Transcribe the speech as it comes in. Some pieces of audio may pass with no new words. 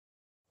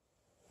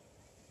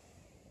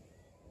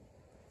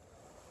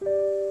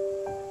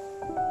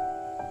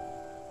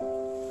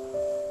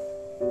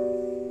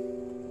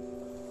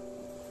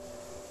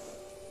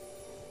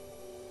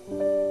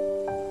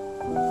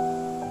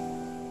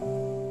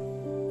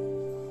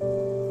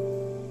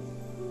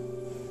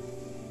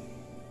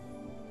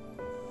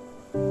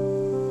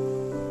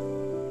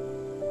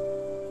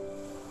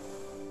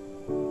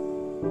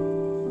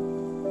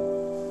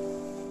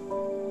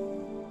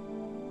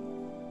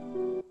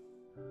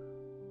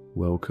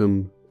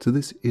Welcome to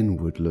this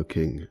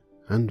inward-looking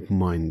and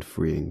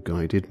mind-freeing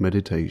guided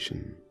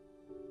meditation.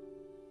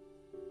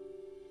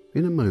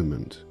 In a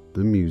moment,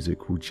 the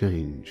music will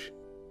change.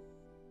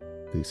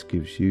 This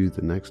gives you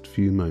the next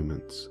few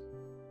moments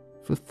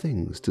for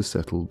things to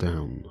settle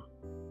down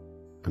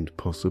and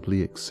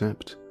possibly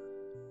accept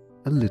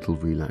a little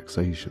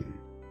relaxation.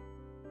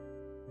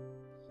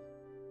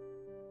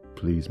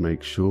 Please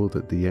make sure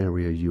that the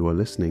area you are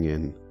listening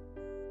in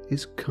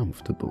is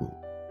comfortable,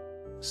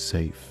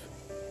 safe,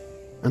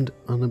 and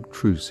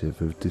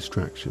unobtrusive of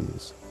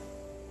distractions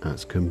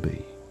as can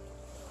be.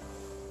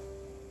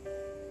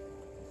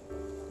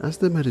 As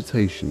the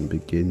meditation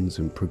begins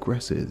and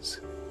progresses,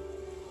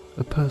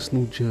 a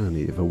personal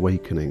journey of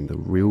awakening the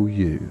real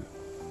you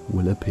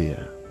will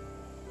appear.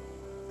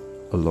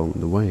 Along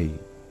the way,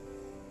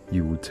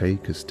 you will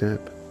take a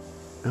step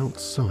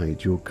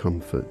outside your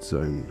comfort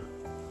zone.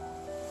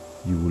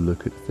 You will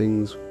look at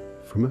things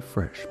from a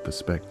fresh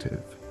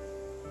perspective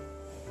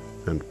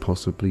and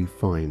possibly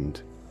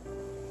find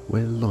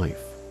where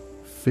life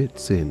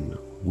fits in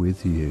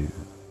with you.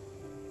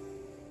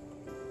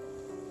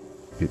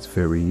 It's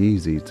very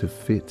easy to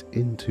fit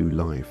into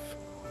life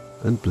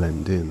and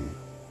blend in,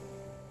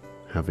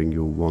 having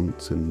your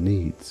wants and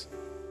needs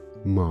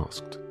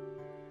masked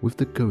with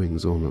the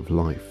goings-on of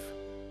life.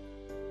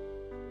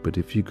 But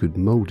if you could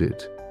mold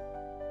it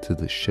to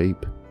the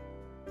shape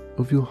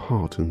of your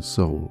heart and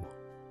soul,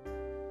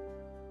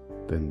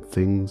 then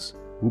things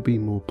will be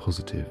more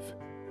positive,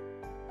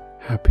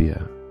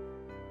 happier,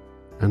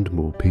 and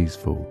more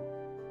peaceful.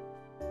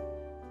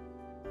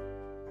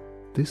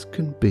 This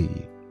can be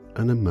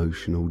an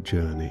emotional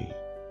journey.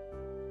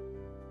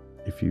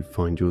 If you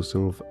find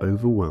yourself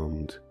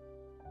overwhelmed,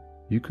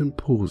 you can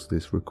pause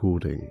this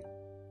recording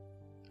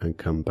and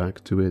come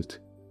back to it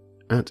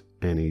at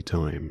any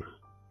time.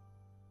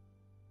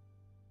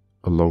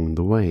 Along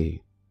the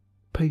way,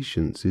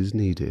 patience is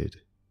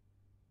needed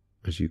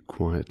as you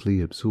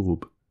quietly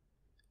absorb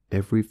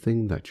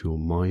everything that your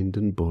mind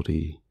and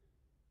body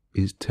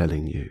is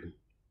telling you.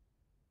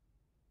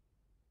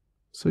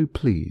 So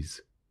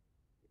please,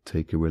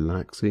 take a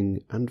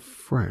relaxing and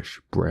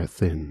fresh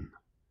breath in,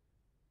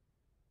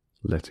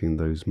 letting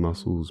those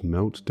muscles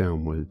melt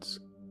downwards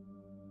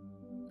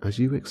as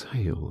you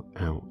exhale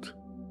out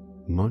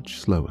much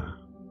slower.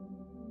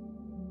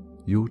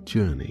 Your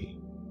journey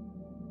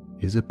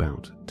is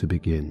about to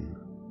begin.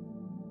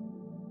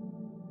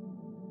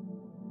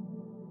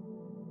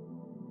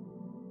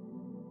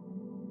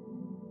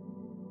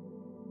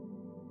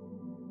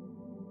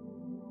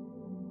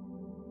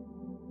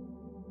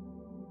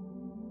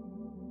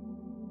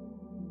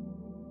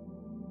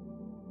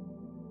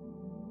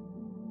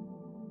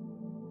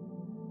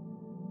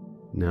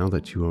 Now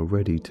that you are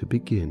ready to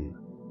begin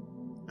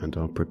and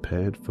are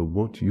prepared for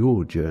what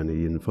your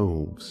journey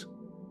involves,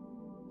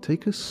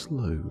 take a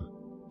slow,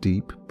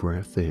 deep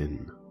breath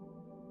in,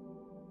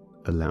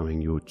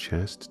 allowing your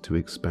chest to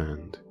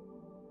expand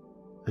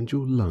and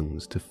your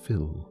lungs to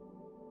fill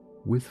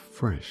with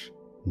fresh,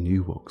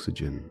 new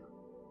oxygen.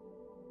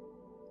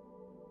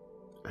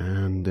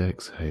 And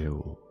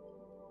exhale,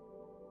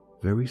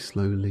 very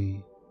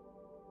slowly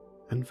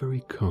and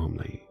very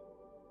calmly,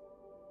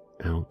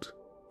 out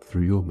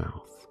through your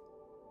mouth.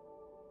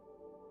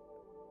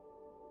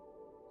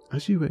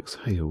 As you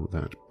exhale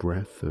that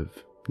breath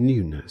of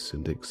newness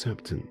and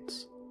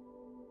acceptance,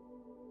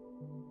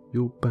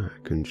 your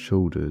back and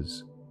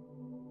shoulders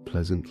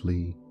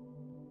pleasantly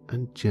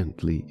and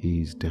gently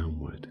ease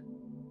downward.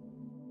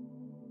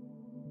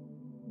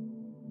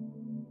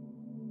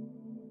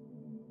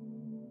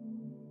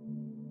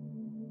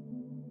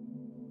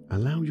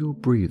 Allow your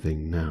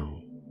breathing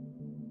now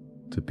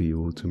to be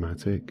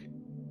automatic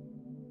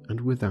and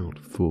without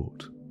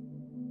thought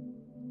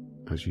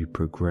as you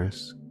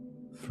progress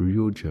through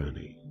your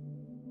journey.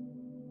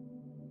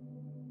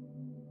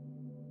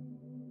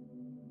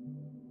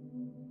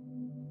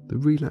 The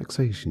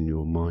relaxation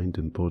your mind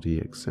and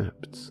body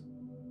accepts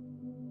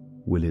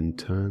will in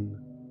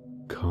turn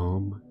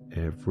calm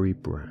every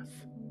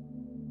breath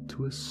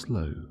to a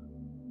slow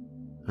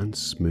and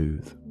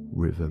smooth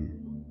rhythm.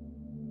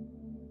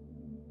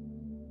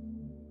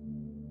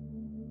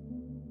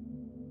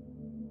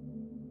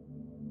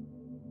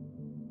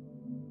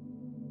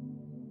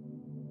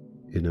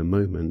 In a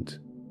moment,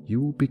 you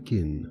will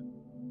begin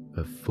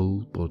a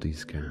full body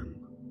scan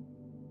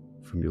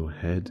from your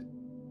head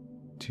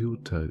to your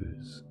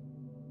toes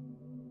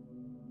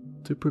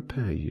to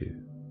prepare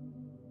you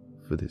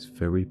for this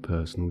very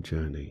personal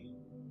journey.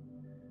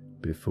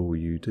 Before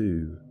you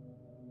do,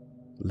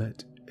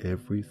 let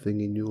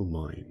everything in your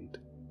mind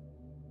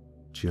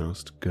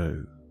just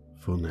go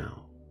for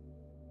now.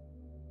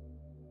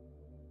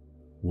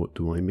 What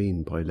do I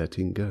mean by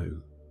letting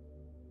go?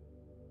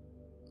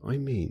 I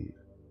mean,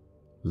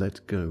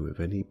 let go of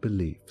any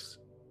beliefs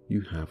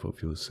you have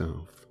of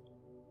yourself,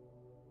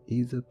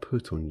 either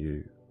put on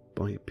you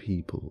by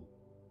people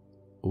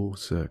or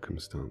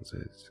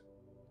circumstances.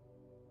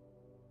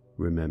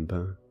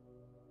 Remember,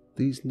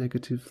 these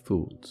negative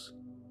thoughts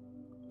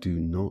do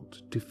not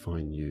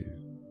define you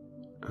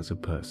as a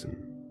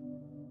person.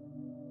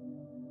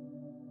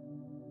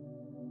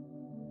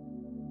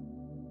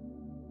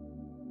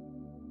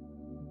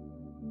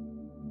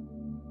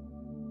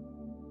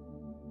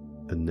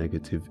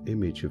 negative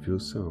image of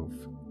yourself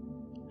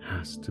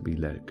has to be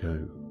let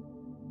go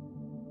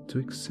to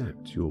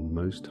accept your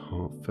most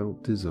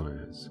heartfelt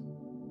desires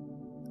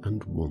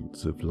and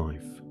wants of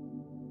life.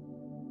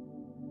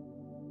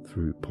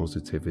 Through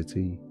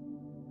positivity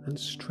and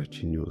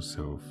stretching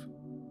yourself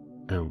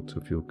out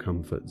of your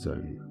comfort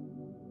zone,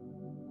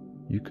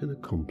 you can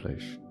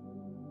accomplish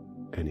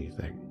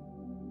anything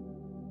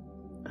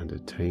and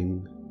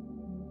attain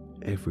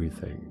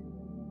everything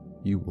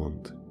you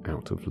want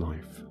out of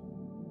life.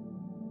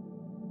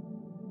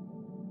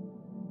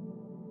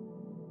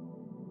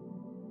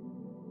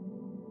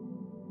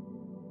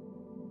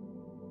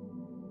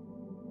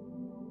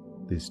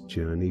 This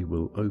journey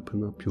will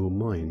open up your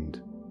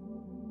mind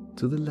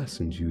to the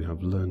lessons you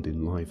have learned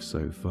in life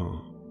so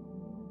far,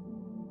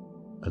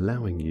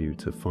 allowing you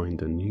to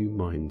find a new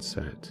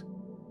mindset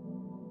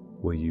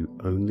where you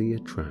only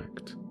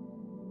attract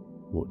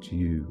what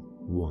you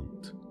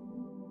want.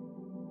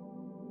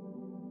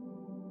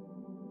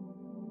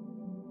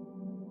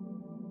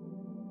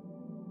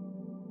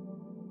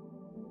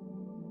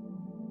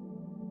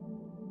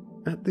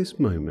 At this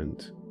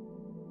moment,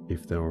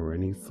 if there are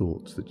any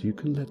thoughts that you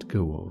can let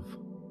go of,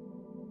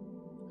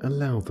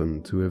 allow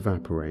them to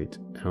evaporate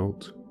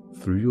out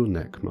through your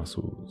neck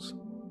muscles,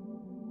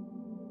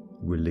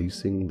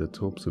 releasing the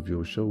tops of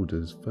your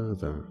shoulders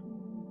further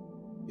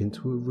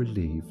into a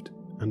relieved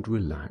and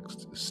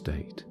relaxed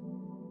state.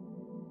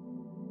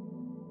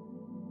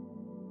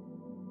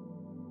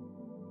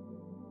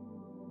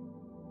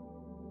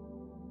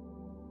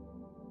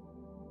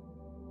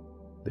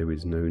 There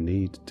is no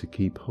need to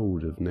keep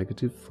hold of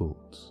negative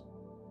thoughts,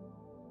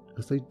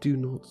 as they do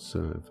not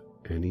serve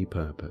any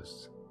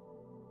purpose.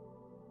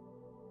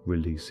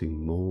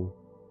 Releasing more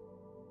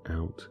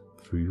out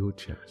through your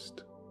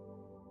chest.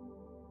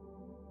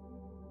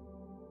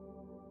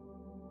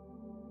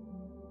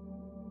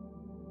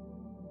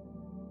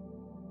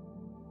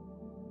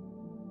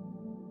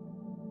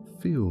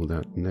 Feel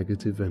that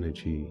negative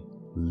energy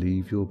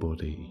leave your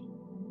body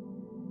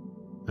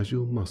as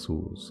your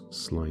muscles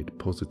slide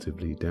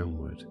positively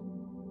downward,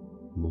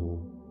 more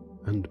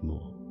and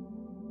more.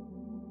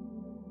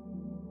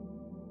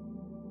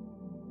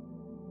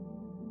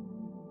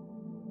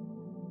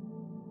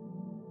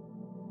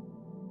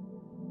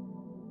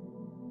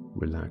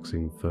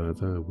 Relaxing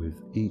further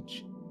with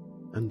each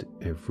and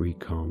every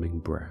calming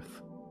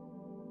breath.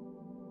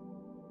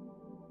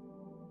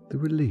 The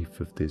relief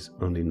of this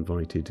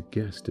uninvited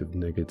guest of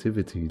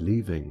negativity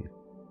leaving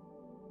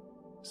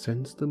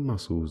sends the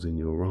muscles in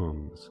your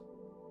arms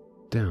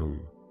down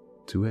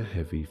to a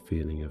heavy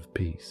feeling of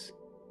peace.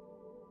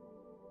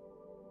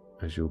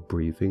 As your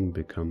breathing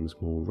becomes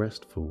more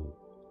restful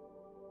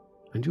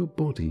and your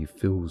body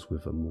fills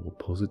with a more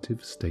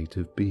positive state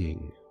of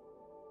being,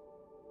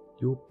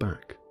 your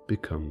back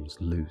becomes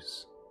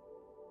loose,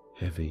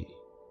 heavy,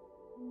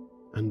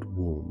 and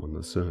warm on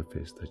the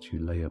surface that you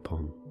lay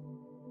upon.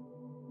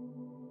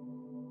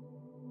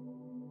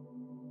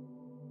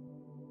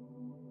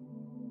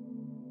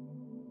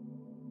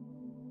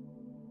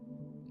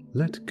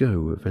 Let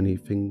go of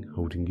anything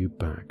holding you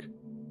back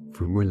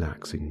from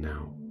relaxing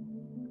now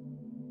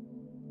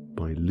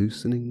by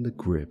loosening the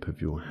grip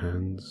of your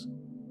hands,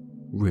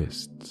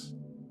 wrists,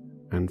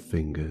 and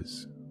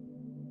fingers.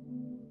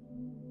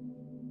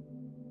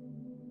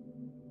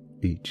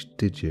 Each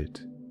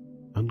digit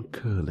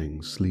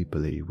uncurling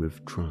sleepily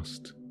with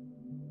trust,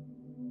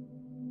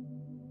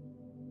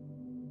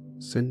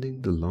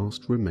 sending the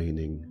last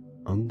remaining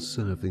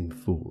unserving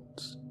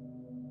thoughts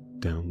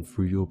down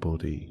through your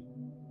body.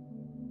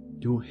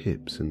 Your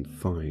hips and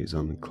thighs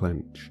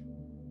unclench,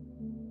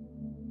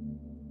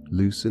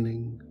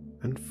 loosening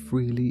and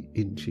freely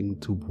inching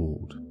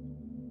toward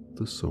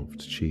the soft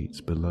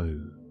sheets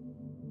below.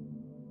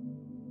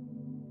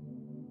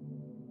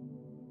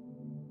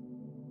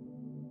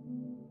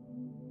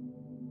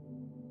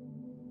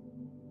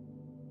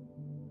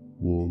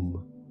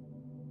 Warm,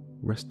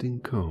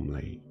 resting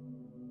calmly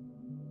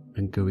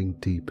and going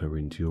deeper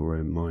into your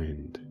own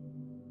mind.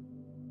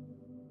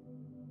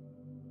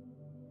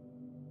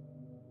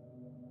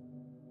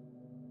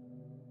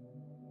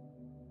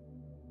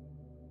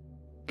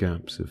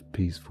 Gaps of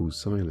peaceful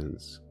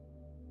silence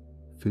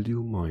fill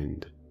your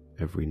mind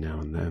every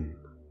now and then.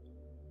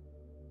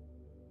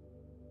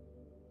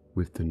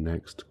 With the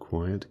next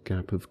quiet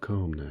gap of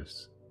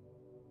calmness,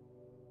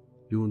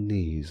 your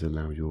knees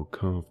allow your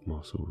calf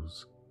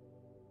muscles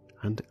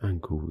and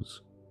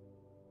ankles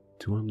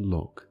to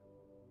unlock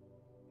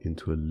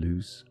into a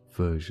loose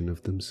version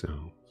of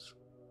themselves,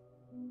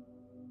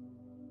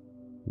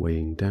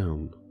 weighing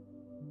down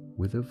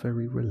with a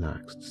very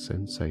relaxed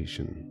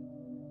sensation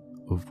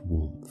of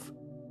warmth.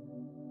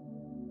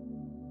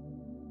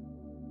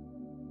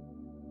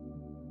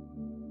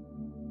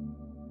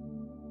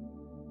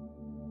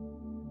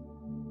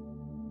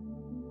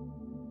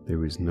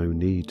 There is no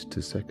need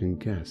to second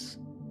guess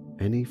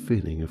any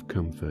feeling of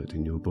comfort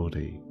in your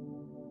body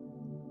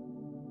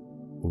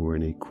or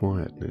any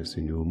quietness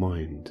in your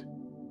mind.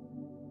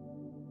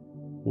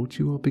 What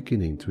you are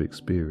beginning to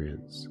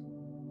experience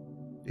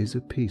is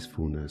a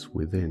peacefulness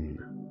within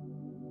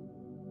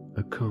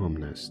a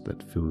calmness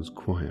that feels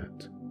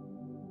quiet,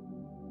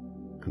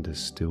 and a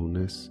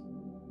stillness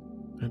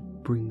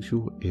that brings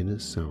your inner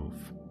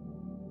self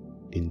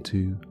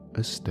into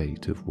a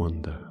state of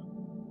wonder.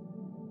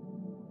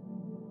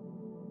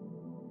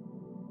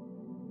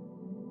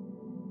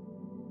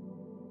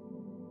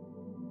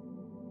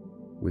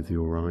 With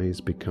your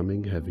eyes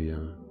becoming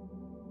heavier,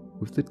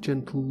 with the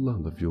gentle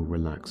lull of your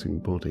relaxing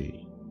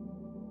body,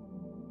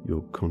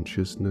 your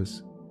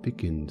consciousness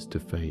begins to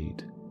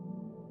fade,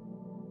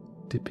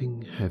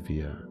 dipping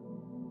heavier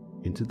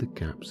into the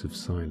gaps of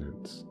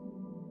silence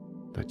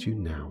that you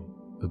now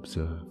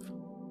observe.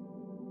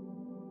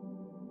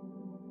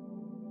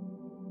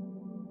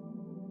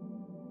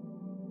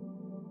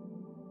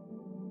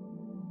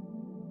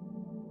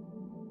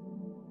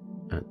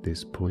 At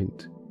this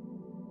point,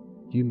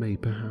 you may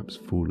perhaps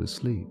fall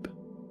asleep,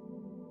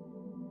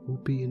 or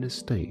be in a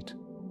state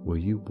where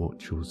you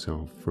watch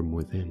yourself from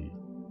within.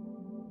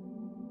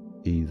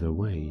 Either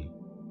way,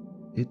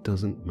 it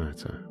doesn't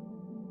matter,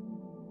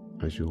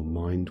 as your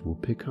mind will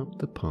pick up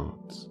the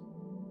parts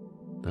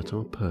that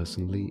are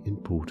personally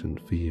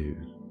important for you.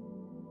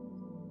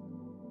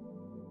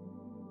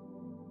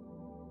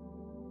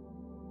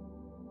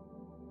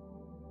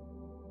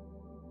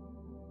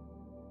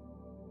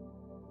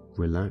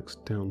 Relax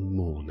down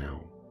more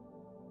now,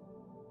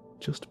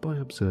 just by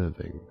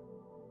observing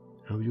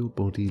how your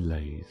body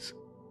lays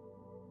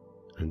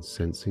and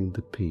sensing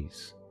the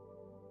peace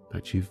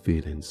that you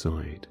feel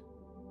inside.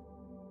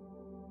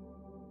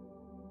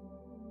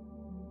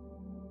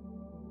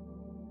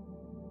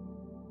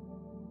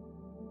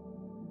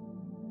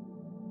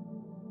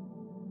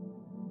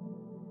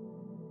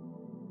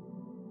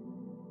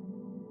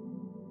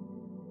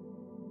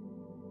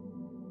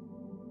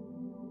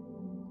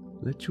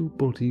 Let your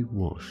body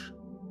wash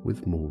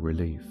with more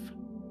relief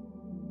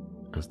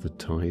as the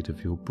tide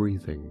of your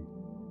breathing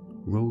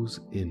rolls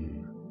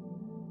in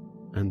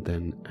and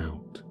then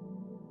out,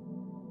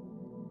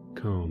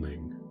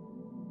 calming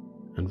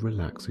and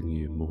relaxing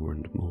you more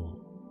and more.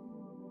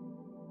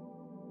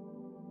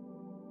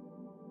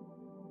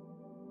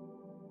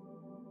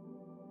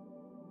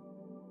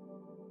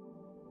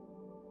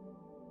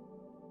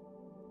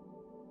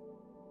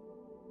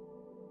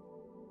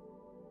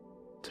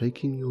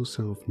 Taking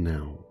yourself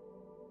now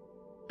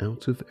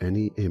out of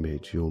any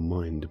image your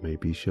mind may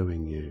be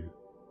showing you,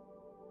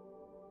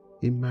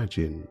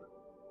 imagine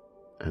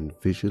and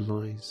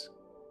visualize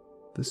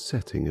the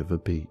setting of a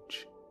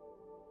beach.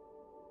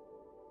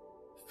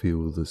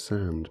 Feel the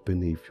sand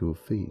beneath your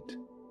feet,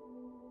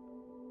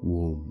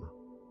 warm,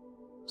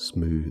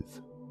 smooth,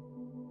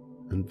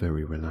 and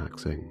very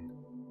relaxing.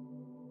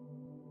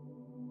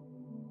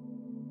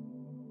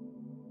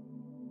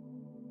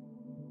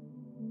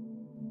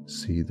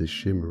 See the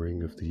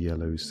shimmering of the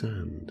yellow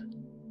sand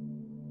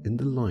in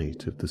the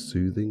light of the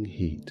soothing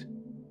heat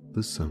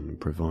the sun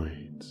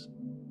provides.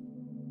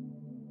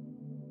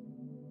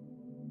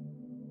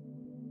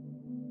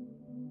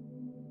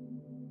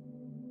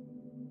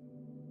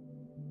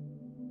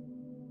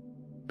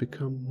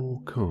 Become more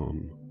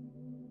calm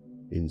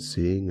in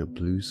seeing a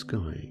blue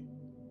sky,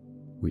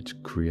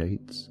 which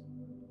creates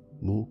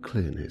more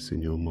clearness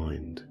in your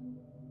mind.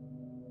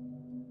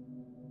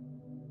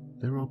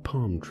 There are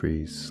palm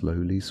trees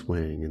slowly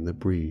swaying in the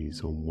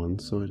breeze on one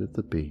side of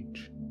the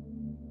beach,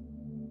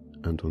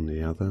 and on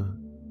the other,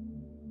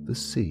 the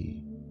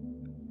sea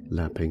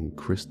lapping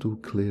crystal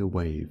clear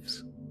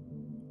waves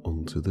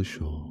onto the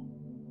shore.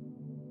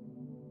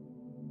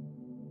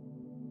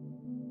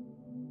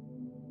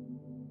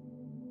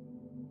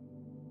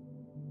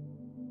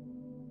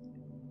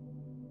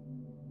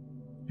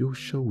 Your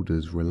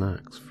shoulders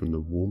relax from the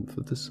warmth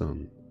of the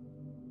sun,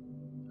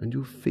 and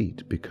your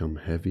feet become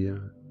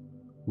heavier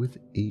with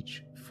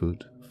each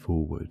foot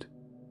forward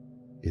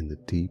in the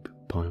deep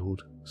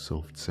piled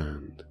soft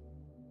sand.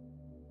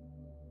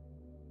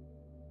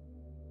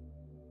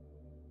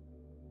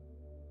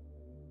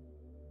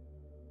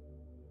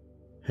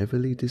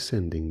 Heavily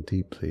descending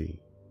deeply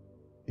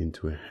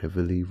into a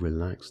heavily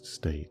relaxed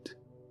state,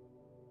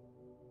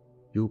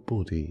 your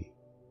body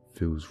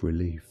feels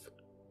relief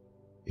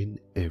in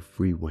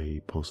every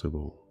way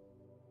possible.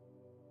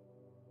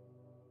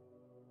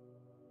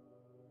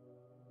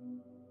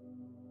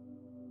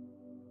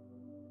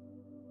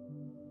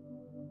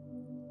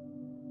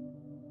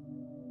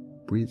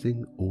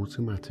 Breathing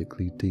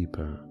automatically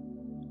deeper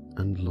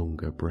and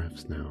longer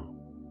breaths now,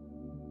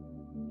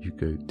 you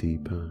go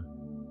deeper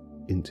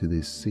into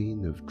this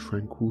scene of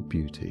tranquil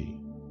beauty,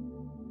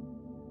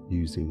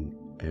 using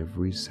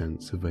every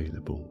sense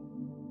available.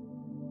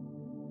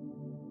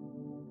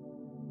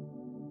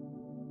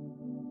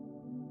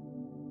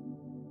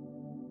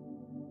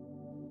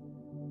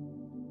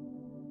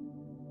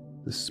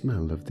 The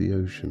smell of the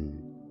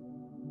ocean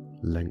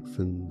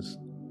lengthens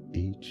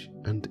each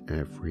and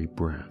every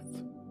breath.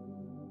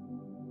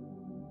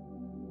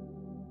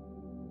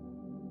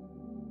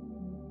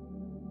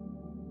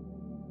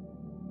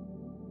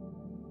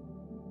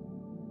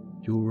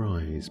 Your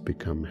eyes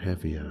become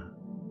heavier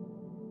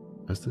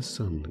as the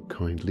sun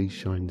kindly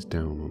shines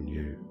down on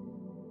you.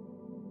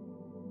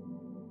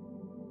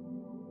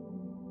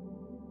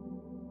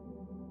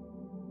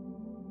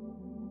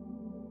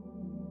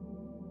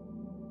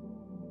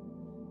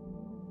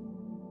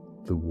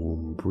 The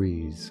warm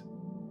breeze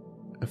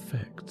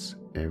affects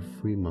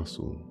every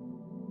muscle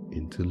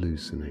into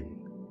loosening,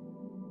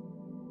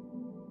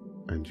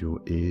 and your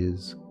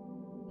ears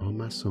are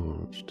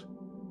massaged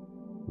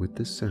with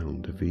the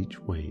sound of each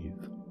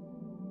wave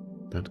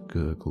that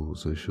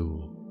gurgles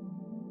ashore.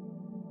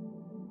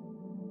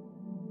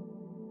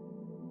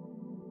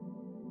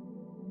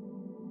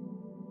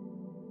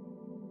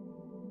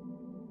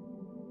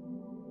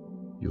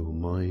 Your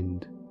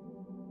mind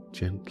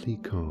gently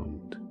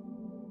calmed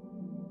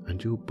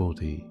and your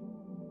body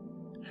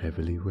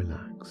heavily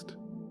relaxed.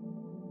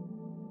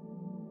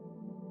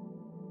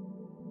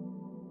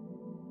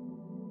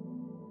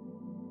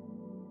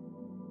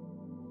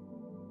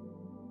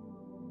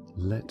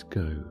 Let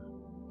go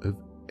of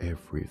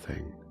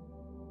everything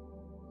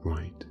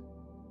right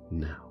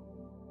now.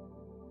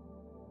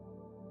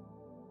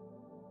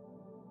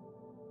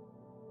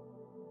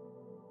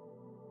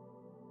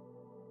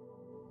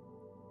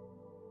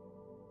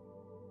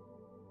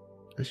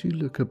 As you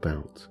look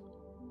about,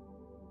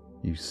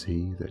 you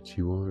see that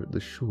you are at the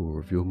shore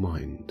of your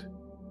mind.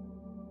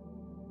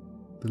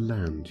 The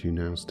land you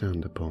now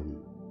stand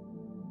upon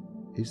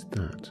is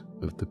that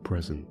of the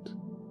present.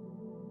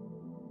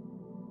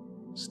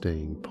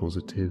 Staying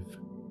positive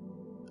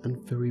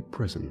and very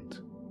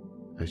present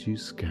as you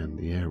scan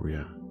the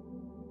area,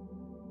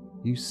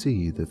 you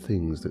see the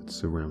things that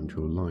surround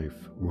your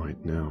life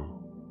right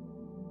now.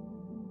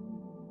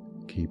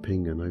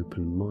 Keeping an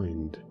open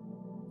mind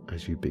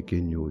as you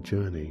begin your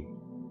journey,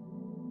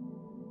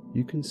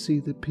 you can see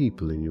the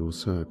people in your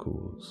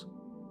circles,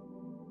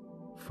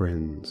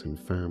 friends and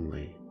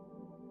family.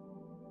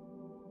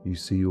 You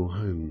see your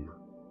home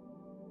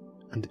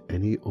and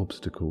any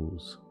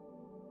obstacles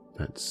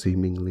that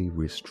seemingly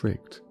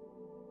restrict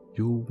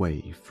your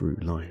way through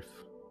life.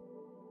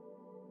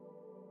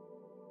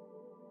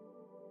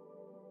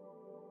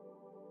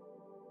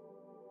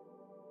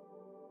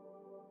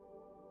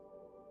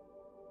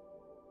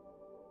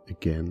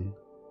 Again,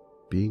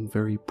 being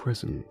very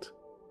present,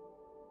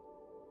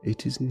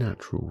 it is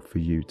natural for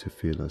you to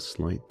feel a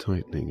slight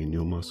tightening in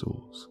your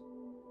muscles.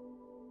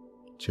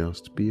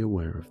 Just be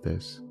aware of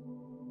this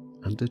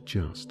and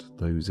adjust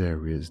those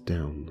areas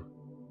down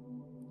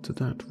to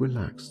that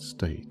relaxed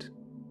state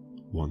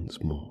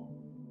once more.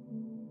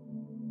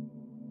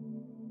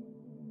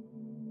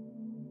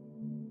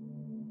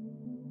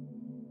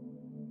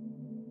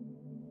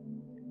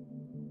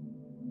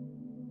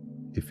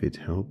 If it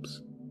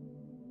helps,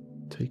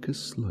 take a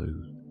slow,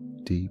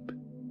 deep,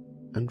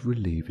 and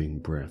relieving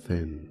breath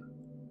in,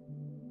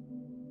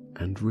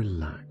 and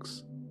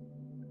relax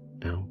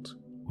out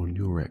on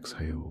your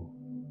exhale.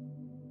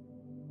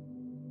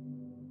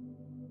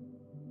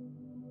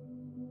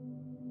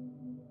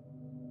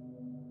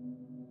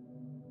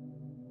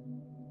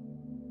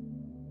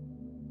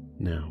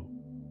 Now,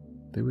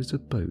 there is a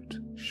boat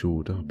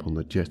shored up on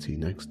the jetty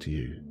next to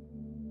you.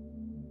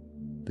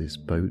 This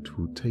boat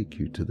will take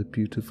you to the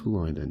beautiful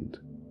island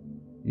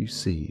you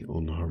see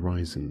on the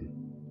horizon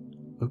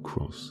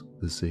across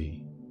the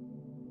sea.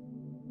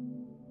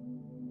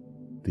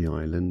 The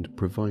island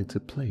provides a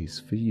place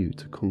for you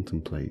to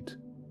contemplate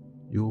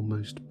your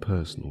most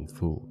personal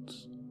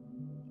thoughts,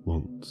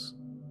 wants,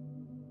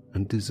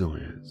 and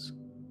desires,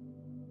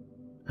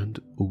 and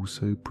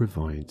also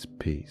provides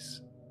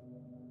peace.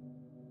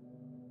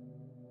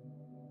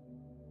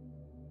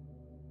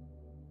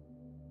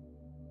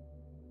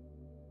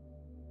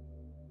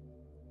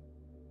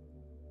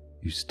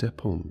 You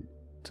step on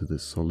to the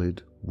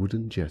solid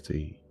wooden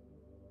jetty,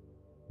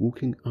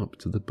 walking up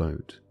to the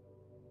boat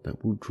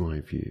that will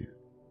drive you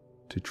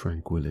to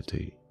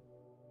tranquility.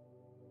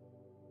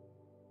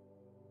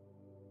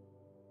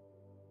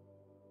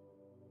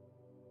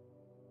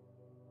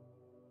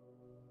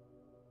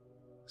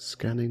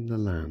 Scanning the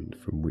land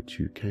from which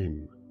you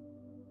came,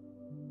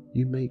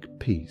 you make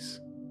peace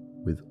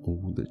with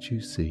all that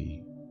you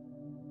see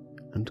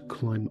and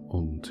climb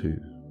onto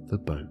the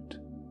boat.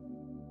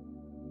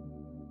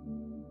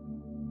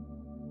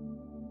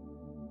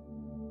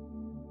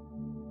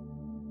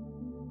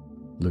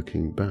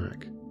 Looking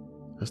back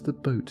as the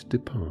boat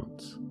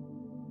departs,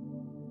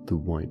 the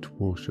white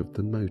wash of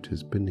the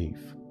motors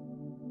beneath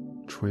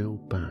trail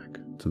back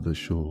to the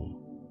shore,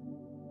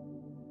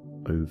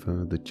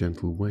 over the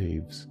gentle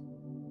waves,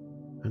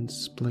 and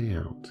splay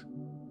out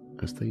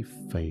as they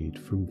fade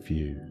from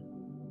view.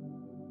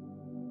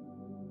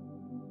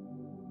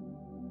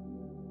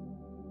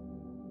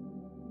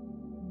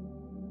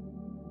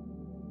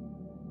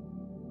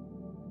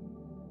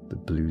 The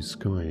blue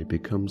sky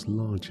becomes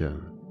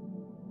larger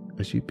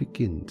as you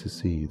begin to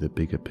see the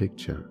bigger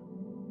picture.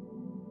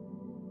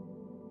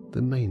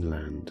 The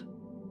mainland,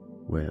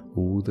 where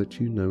all that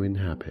you know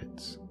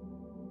inhabits,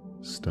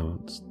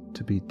 starts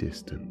to be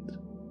distant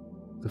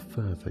the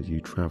further you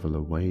travel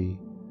away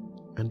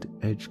and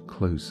edge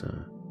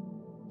closer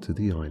to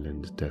the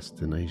island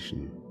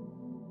destination.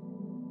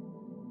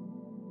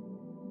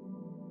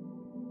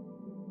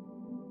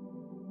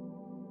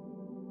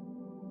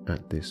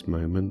 At this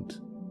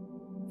moment,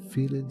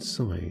 feel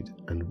inside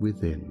and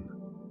within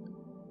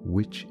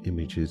which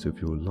images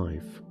of your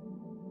life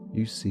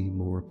you see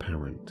more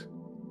apparent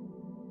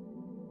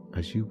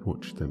as you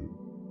watch them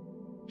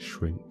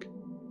shrink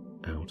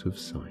out of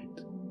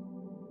sight.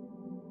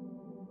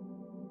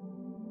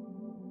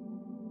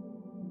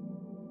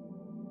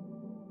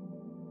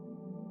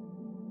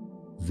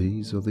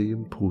 These are the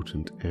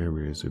important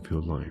areas of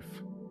your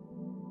life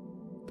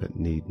that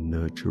need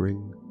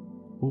nurturing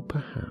or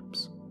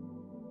perhaps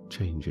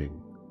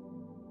changing.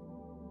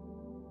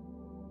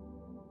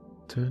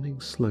 Turning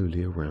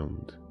slowly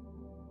around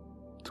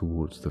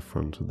towards the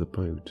front of the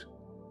boat,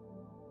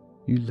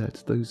 you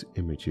let those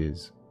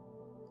images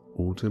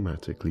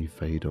automatically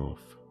fade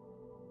off,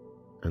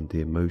 and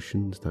the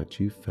emotions that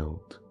you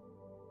felt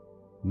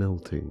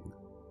melting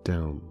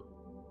down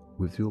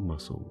with your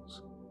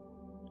muscles.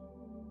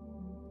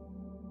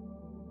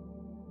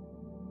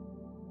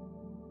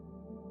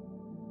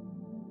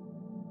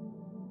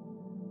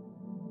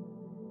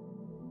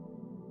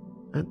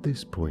 At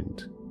this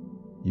point,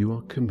 you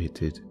are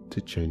committed to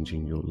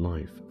changing your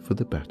life for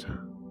the better.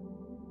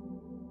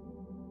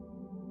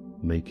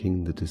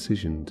 Making the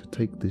decision to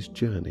take this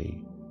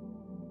journey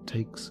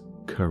takes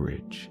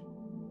courage.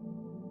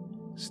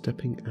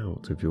 Stepping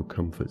out of your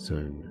comfort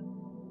zone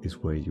is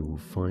where you will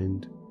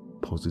find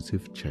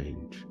positive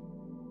change.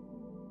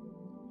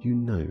 You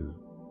know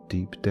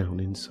deep down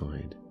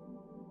inside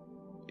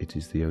it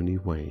is the only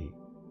way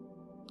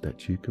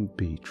that you can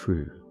be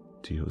true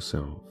to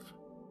yourself.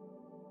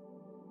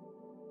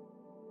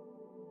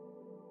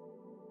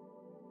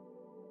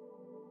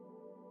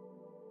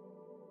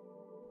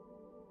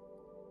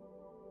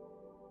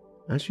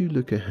 As you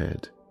look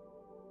ahead,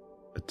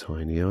 a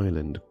tiny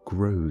island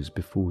grows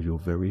before your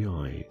very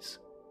eyes.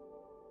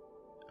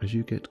 As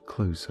you get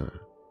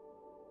closer,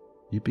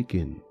 you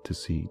begin to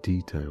see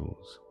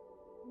details.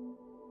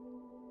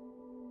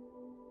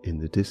 In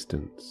the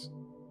distance,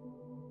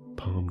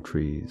 palm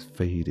trees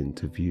fade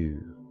into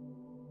view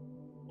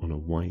on a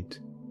white,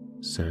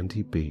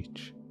 sandy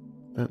beach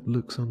that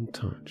looks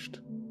untouched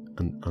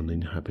and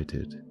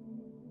uninhabited.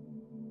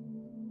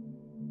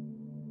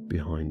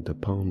 Behind the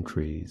palm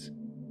trees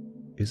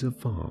is a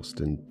vast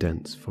and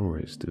dense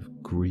forest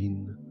of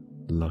green,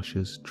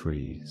 luscious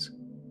trees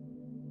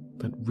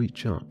that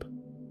reach up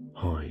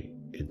high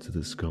into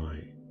the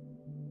sky.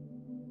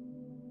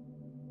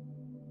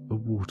 A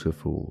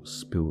waterfall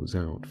spills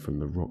out from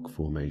the rock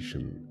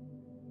formation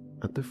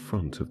at the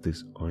front of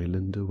this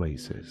island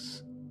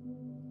oasis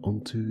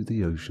onto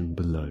the ocean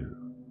below.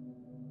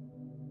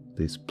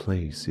 This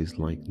place is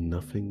like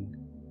nothing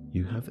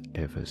you have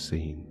ever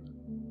seen.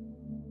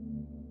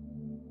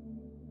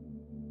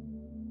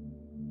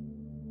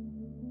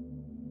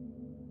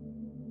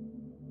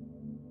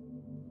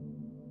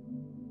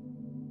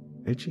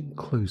 Edging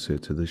closer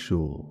to the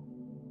shore,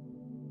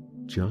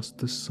 just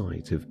the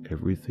sight of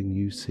everything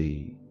you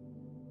see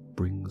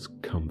brings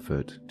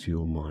comfort to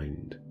your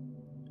mind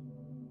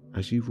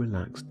as you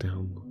relax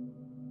down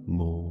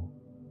more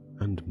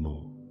and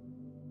more.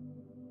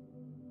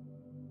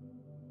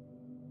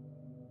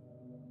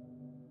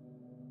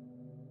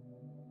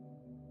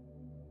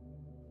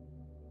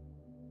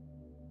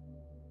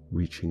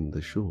 Reaching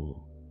the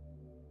shore,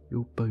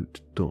 your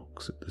boat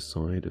docks at the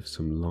side of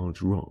some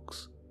large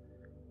rocks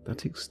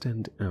that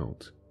extend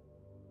out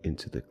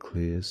into the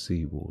clear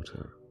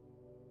seawater.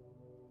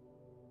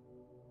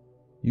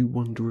 You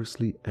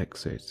wondrously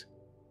exit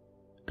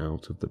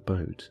out of the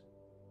boat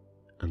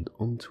and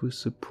onto a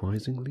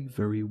surprisingly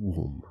very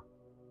warm,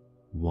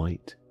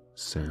 white,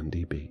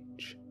 sandy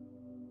beach.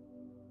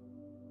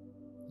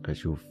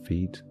 As your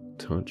feet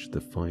touch the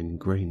fine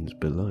grains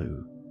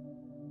below,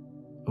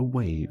 a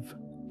wave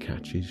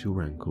catches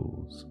your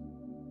ankles.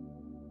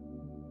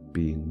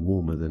 Being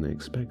warmer than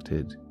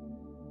expected,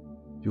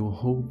 your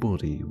whole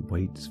body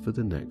waits for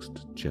the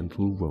next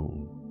gentle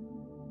roll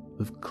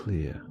of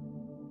clear,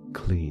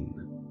 clean,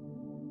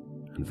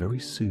 and very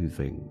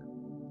soothing,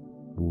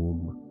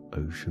 warm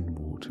ocean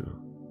water.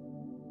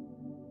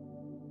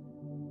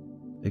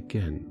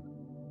 Again,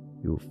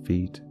 your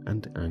feet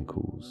and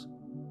ankles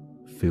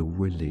feel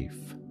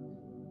relief,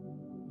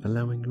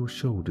 allowing your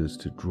shoulders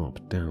to drop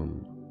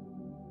down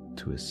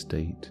to a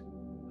state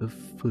of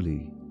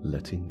fully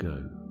letting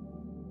go.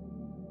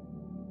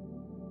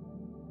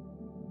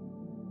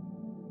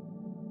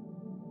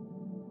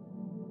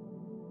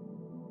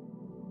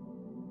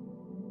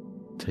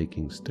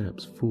 Taking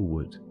steps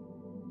forward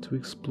to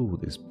explore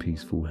this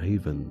peaceful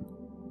haven,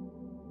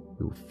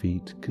 your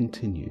feet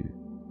continue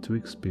to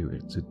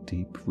experience a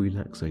deep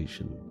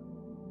relaxation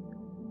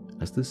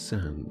as the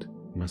sand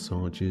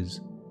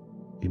massages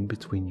in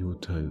between your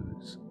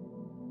toes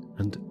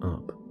and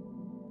up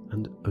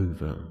and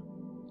over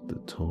the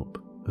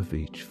top of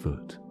each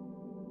foot.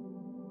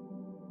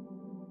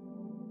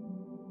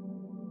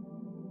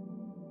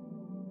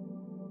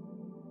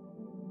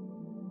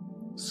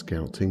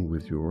 Scouting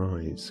with your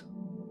eyes,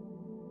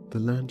 the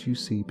land you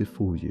see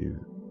before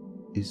you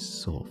is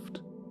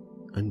soft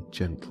and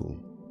gentle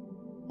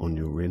on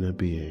your inner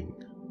being,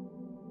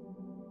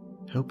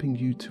 helping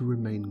you to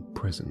remain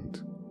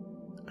present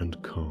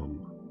and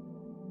calm.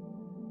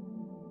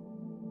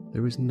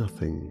 There is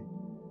nothing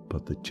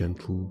but the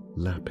gentle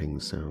lapping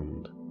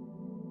sound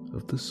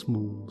of the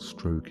small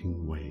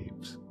stroking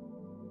waves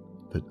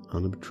that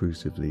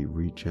unobtrusively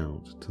reach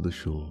out to the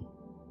shore.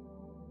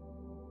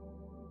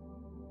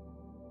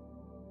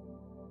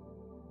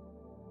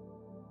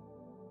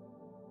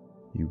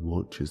 You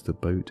watch as the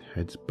boat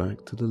heads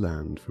back to the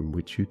land from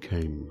which you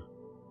came,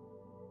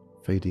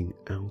 fading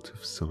out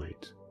of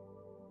sight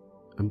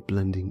and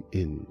blending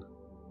in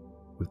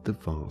with the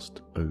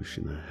vast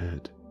ocean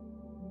ahead.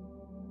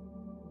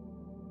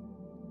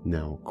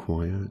 Now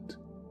quiet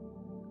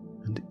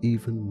and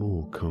even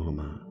more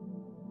calmer,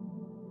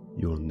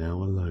 you are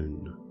now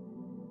alone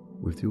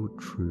with your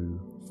true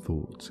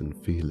thoughts and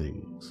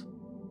feelings,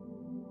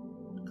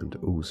 and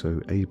also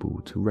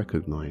able to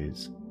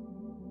recognize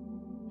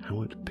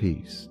how at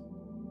peace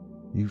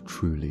you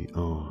truly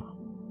are.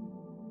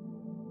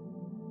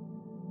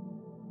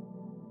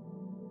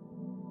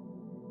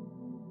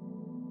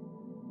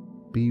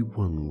 Be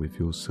one with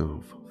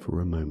yourself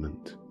for a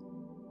moment.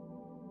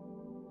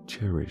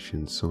 Cherish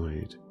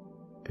inside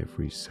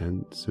every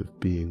sense of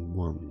being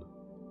one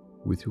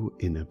with your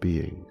inner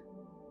being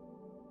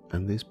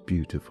and this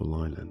beautiful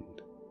island.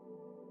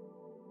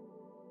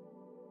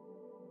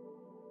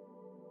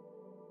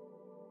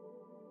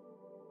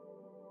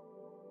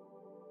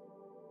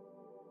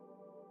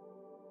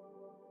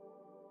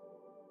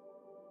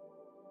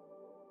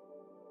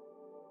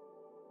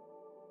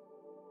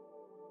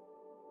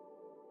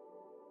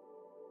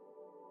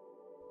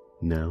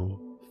 Now,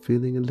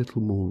 feeling a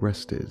little more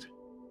rested,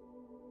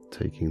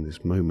 taking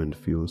this moment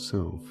for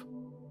yourself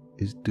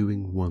is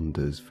doing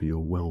wonders for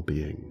your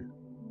well-being.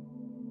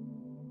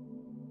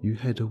 You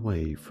head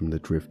away from the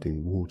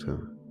drifting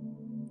water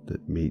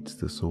that meets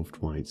the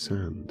soft white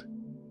sand,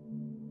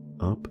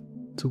 up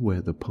to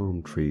where the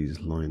palm trees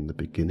line the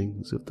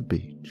beginnings of the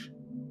beach.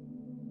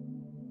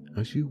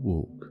 As you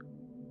walk,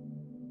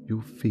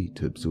 your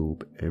feet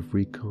absorb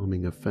every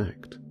calming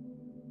effect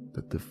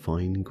that the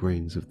fine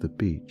grains of the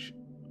beach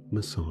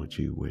massage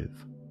you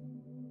with.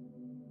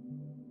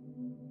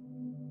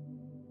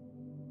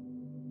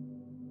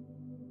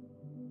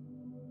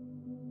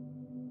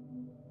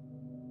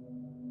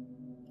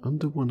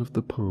 Under one of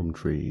the palm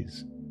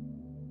trees,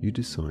 you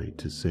decide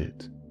to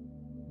sit,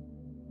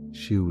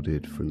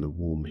 shielded from the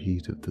warm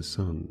heat of the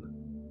sun,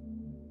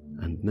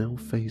 and now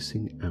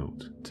facing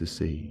out to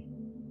sea.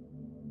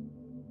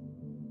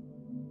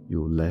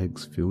 Your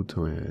legs feel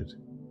tired,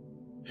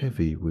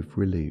 heavy with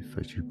relief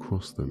as you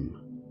cross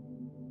them,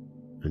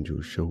 and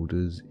your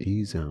shoulders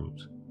ease out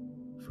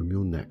from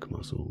your neck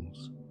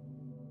muscles.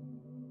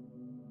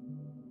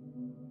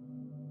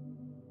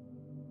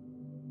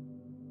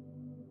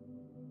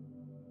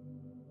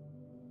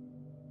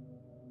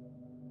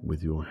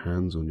 With your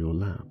hands on your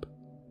lap,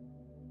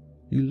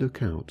 you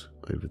look out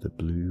over the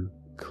blue,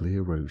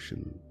 clear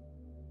ocean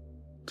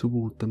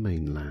toward the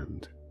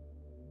mainland,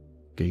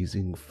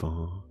 gazing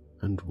far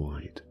and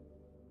wide.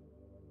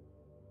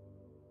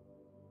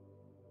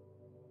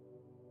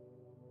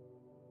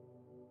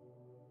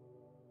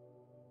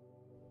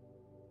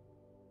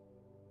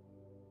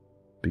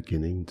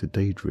 Beginning to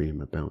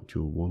daydream about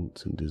your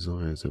wants and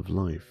desires of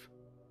life,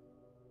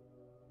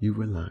 you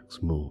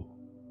relax more.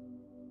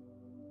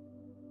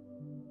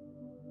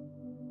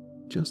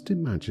 Just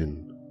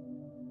imagine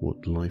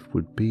what life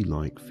would be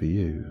like for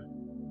you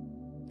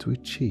to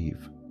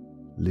achieve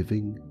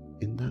living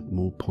in that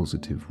more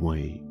positive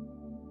way,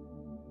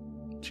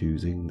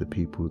 choosing the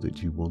people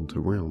that you want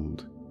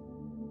around,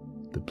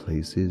 the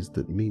places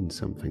that mean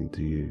something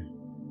to you,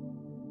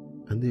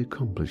 and the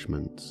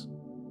accomplishments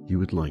you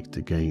would like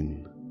to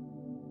gain.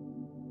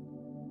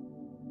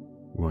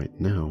 Right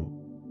now,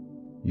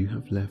 you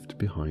have left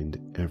behind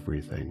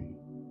everything.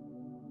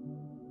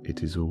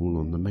 It is all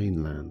on the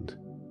mainland,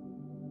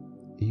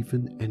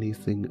 even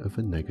anything of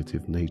a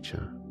negative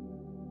nature.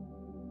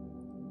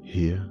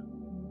 Here,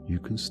 you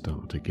can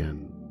start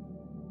again.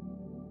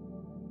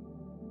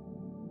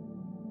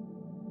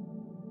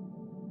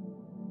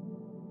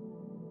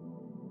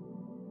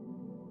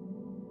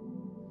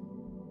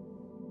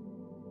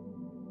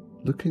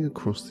 Looking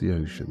across the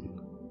ocean,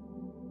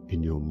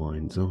 in your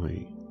mind's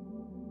eye,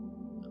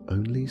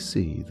 only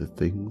see the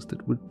things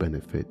that would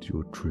benefit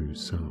your true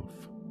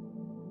self.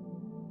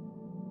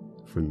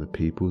 From the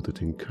people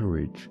that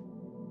encourage,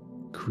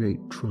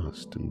 create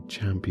trust and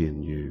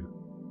champion you,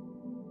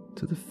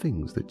 to the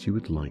things that you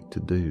would like to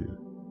do.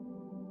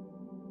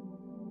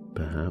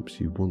 Perhaps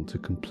you want to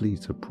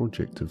complete a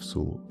project of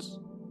sorts,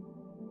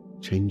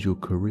 change your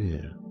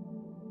career,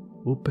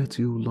 or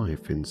better your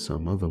life in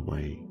some other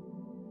way.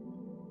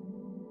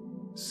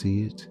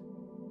 See it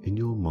in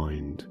your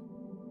mind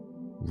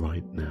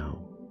right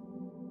now.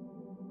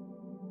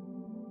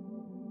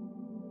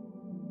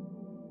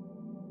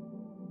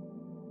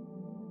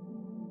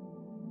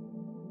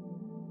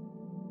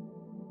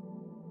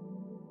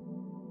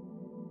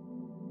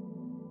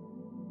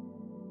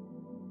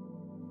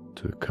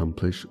 To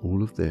accomplish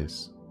all of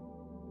this,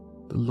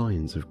 the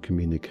lines of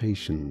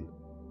communication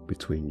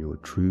between your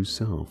true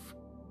self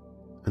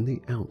and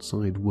the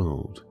outside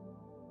world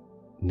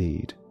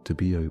need to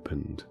be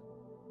opened.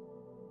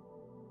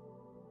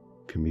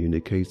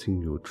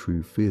 communicating your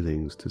true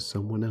feelings to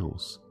someone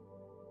else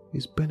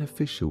is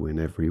beneficial in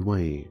every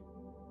way.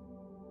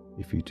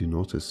 If you do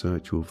not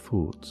assert your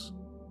thoughts,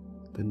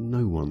 then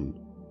no one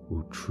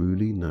will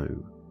truly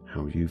know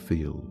how you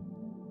feel.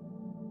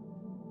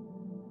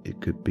 It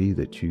could be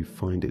that you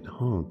find it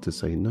hard to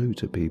say no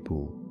to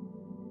people,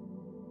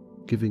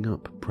 giving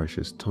up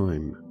precious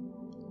time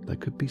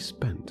that could be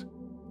spent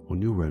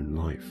on your own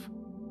life.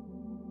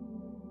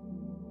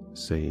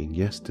 Saying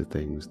yes to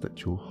things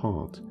that your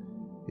heart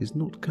is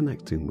not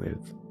connecting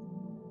with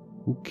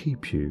will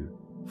keep you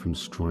from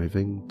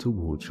striving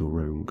towards your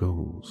own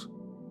goals.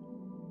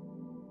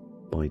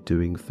 By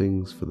doing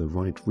things for the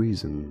right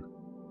reason,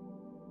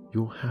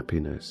 your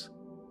happiness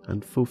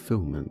and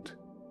fulfillment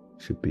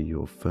should be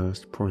your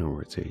first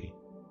priority.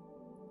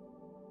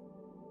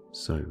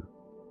 So,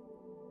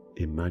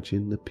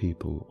 imagine the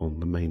people on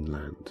the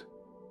mainland,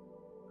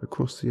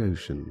 across the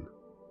ocean,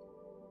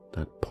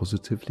 that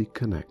positively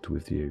connect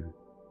with you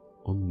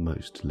on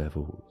most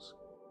levels.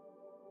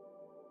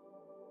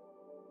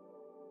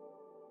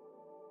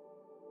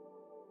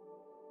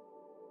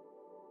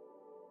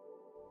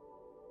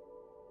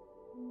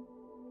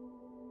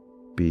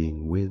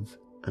 Being with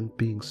and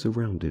being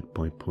surrounded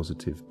by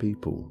positive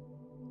people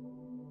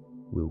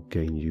will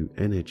gain you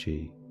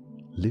energy,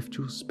 lift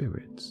your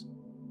spirits,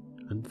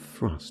 and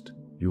thrust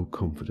your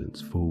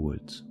confidence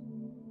forwards.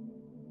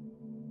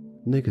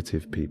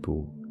 Negative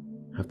people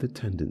have the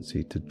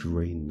tendency to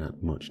drain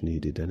that much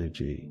needed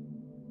energy.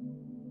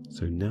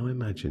 So now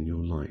imagine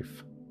your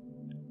life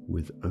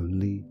with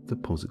only the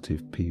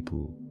positive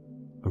people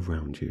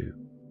around you.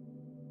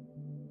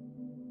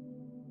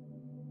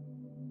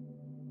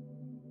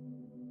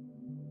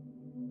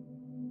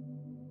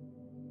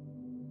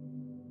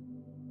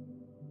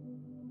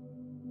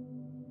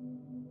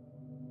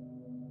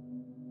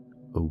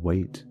 A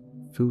weight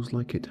feels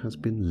like it has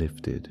been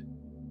lifted.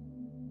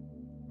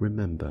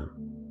 Remember,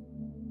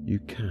 you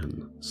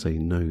can say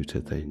no to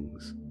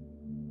things.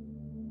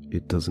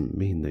 It doesn't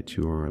mean that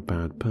you are a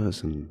bad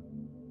person,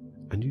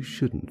 and you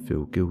shouldn't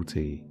feel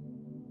guilty.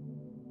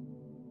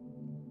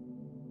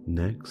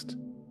 Next,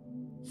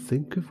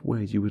 think of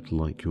where you would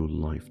like your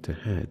life to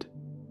head.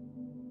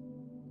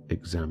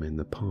 Examine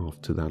the path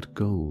to that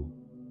goal.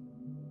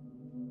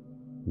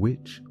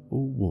 Which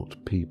or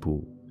what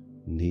people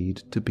need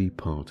to be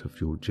part of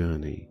your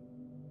journey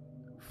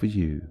for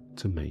you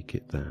to make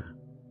it there?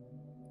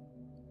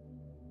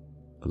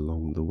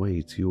 Along the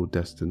way to your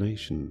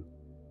destination,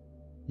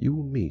 you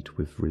will meet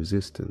with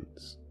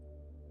resistance,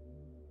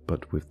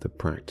 but with the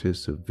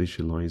practice of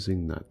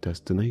visualizing that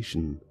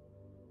destination,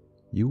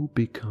 you will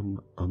become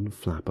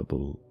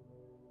unflappable,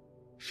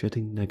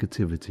 shedding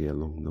negativity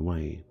along the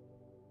way.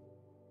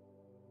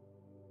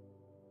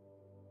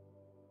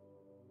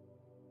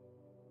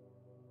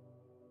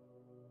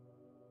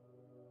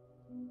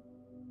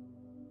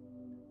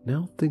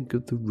 Now think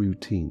of the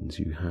routines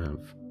you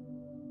have.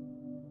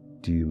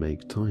 Do you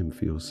make time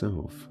for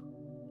yourself?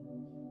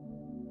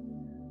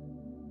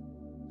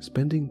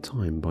 Spending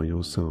time by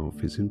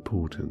yourself is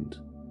important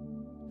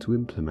to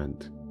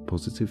implement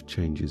positive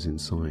changes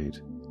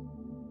inside.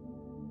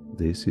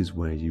 This is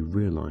where you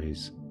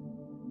realize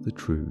the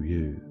true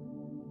you,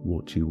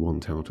 what you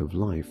want out of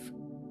life,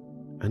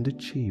 and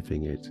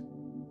achieving it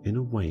in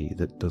a way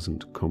that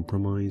doesn't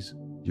compromise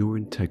your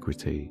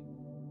integrity.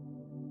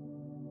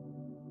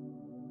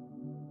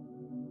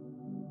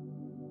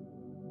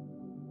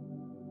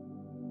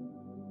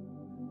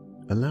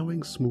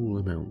 Allowing small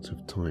amounts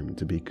of time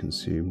to be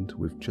consumed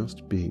with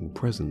just being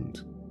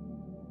present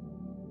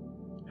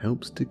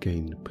helps to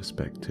gain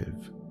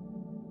perspective,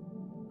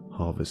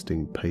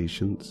 harvesting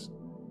patience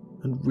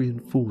and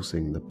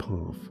reinforcing the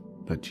path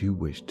that you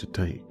wish to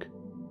take.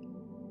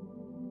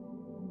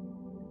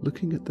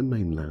 Looking at the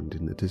mainland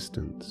in the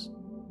distance,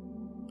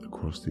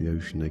 across the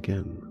ocean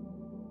again,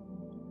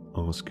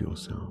 ask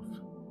yourself,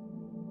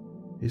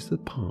 is the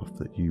path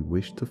that you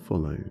wish to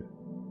follow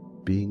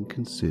being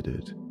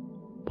considered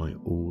by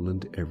all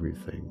and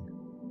everything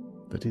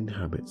that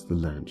inhabits the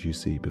land you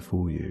see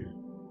before you?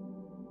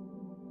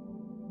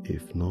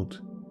 If not,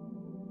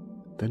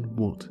 then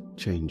what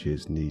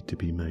changes need to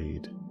be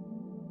made?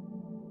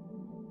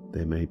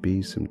 There may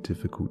be some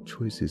difficult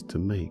choices to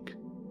make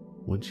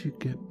once you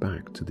get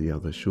back to the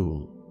other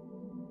shore,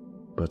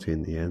 but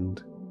in the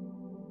end,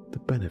 the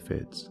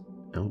benefits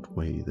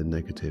outweigh the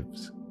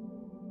negatives.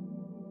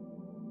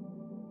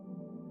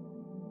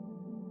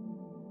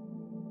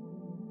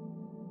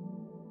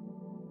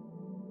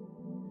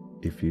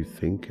 If you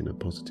think in a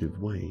positive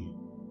way,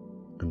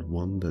 and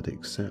one that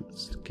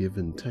accepts give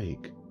and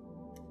take,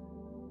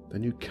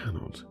 then you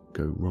cannot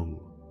go wrong.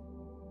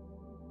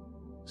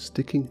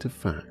 Sticking to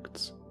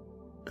facts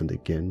and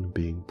again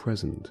being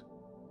present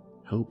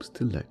helps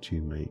to let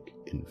you make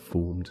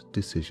informed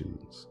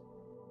decisions.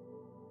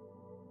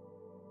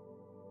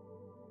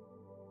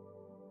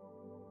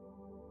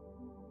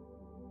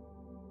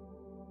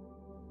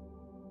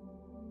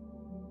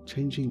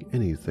 Changing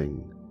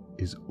anything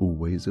is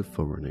always a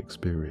foreign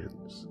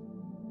experience,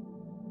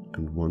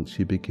 and once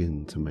you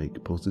begin to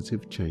make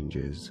positive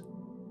changes,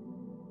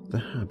 the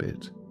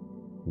habit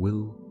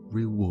will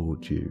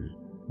reward you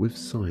with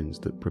signs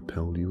that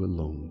propel you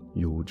along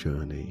your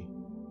journey.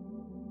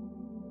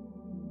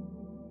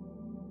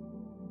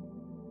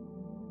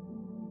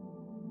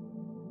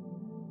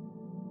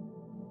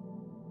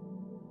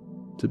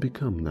 To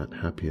become that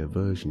happier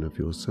version of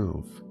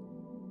yourself,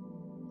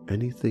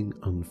 anything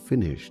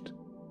unfinished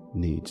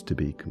needs to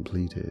be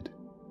completed.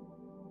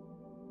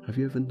 Have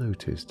you ever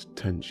noticed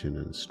tension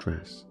and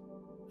stress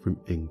from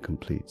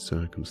incomplete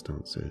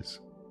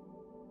circumstances?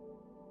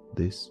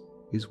 This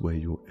is where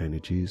your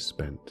energy is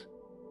spent.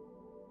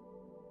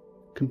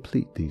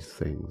 Complete these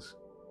things,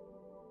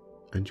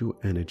 and your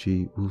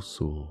energy will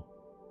soar,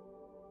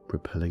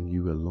 propelling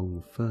you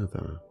along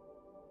further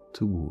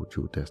toward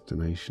your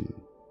destination.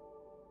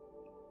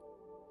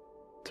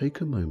 Take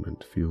a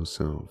moment for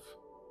yourself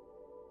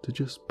to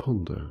just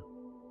ponder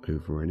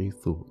over any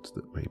thoughts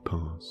that may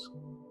pass.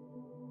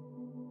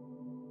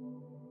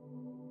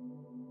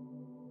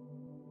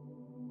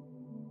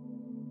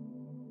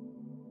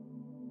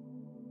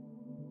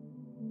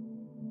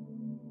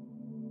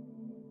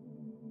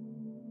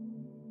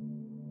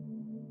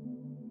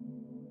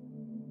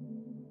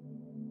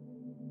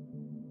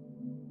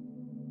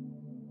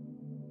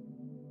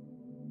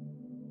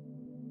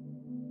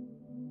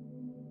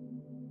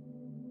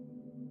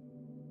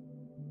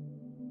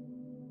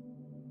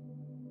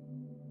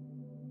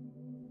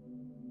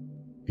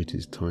 It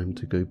is time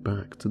to go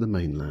back to the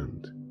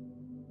mainland.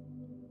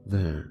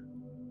 There,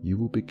 you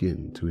will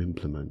begin to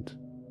implement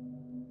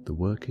the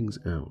workings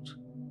out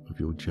of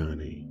your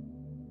journey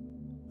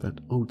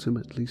that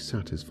ultimately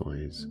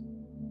satisfies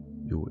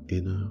your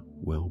inner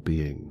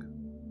well-being.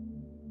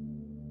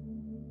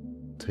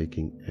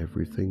 Taking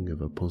everything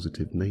of a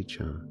positive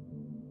nature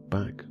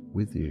back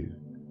with you,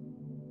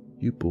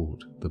 you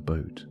board the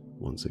boat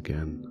once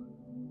again.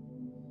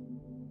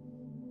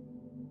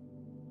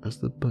 As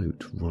the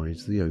boat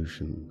rides the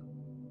ocean,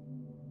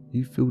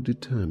 you feel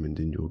determined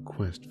in your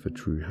quest for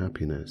true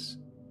happiness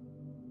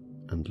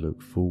and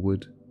look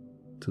forward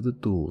to the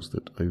doors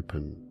that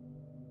open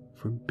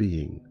from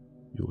being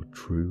your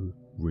true,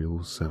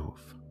 real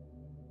self.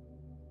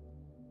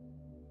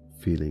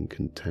 Feeling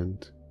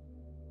content,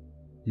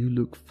 you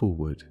look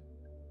forward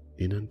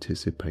in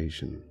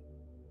anticipation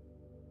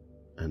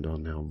and are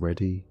now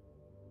ready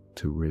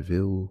to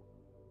reveal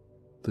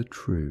the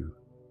true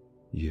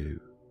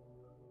you.